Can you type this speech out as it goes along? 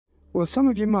Well, some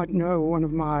of you might know one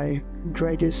of my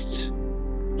greatest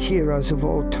heroes of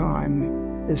all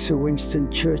time is Sir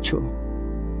Winston Churchill.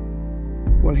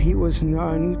 Well, he was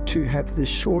known to have the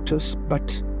shortest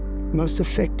but most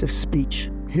effective speech.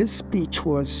 His speech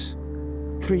was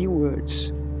 3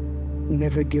 words: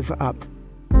 never give up.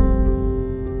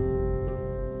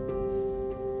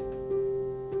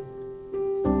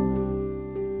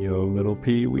 Yo, little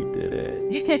P, we did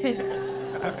it.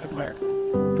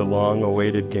 The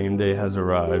long-awaited game day has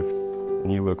arrived,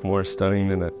 and you look more stunning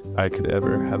than I could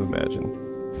ever have imagined.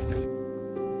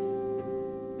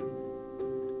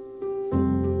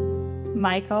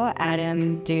 Michael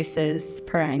Adam Deuces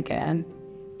Paranka,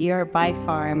 you are by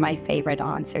far my favorite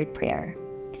answered prayer.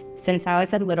 Since I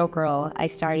was a little girl, I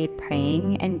started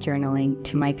praying and journaling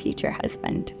to my future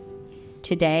husband.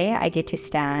 Today, I get to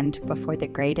stand before the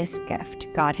greatest gift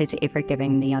God has ever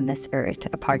given me on this earth,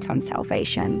 apart from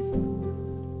salvation.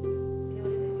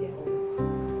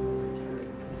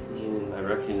 I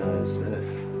recognize this.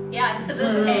 Yeah, just a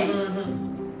little bit.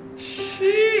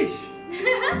 Sheesh!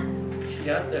 She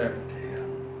got there.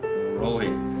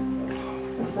 Holy.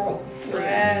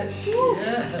 Fresh.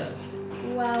 Yes.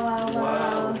 Wow.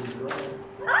 Wow.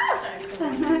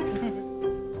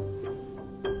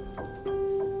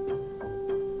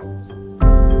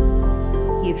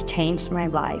 You've changed my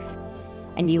life,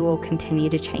 and you will continue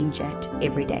to change it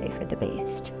every day for the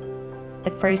best.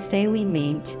 The first day we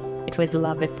met, it was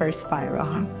love at first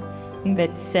spiral.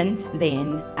 But since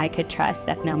then, I could trust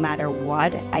that no matter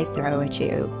what I throw at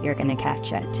you, you're gonna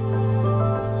catch it.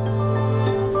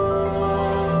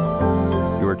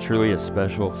 You are truly a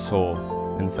special soul,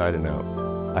 inside and out.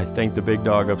 I thank the big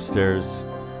dog upstairs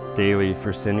daily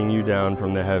for sending you down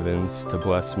from the heavens to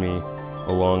bless me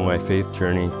along my faith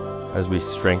journey as we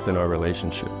strengthen our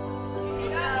relationship.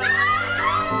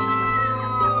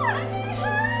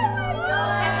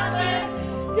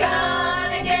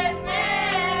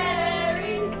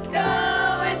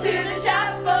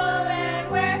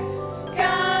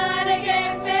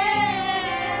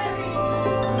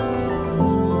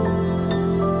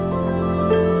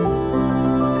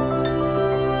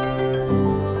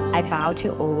 I vow to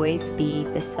always be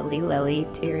the silly Lily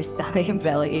to your silly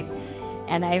Billy,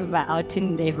 and I vow to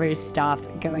never stop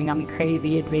going on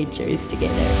crazy adventures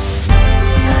together.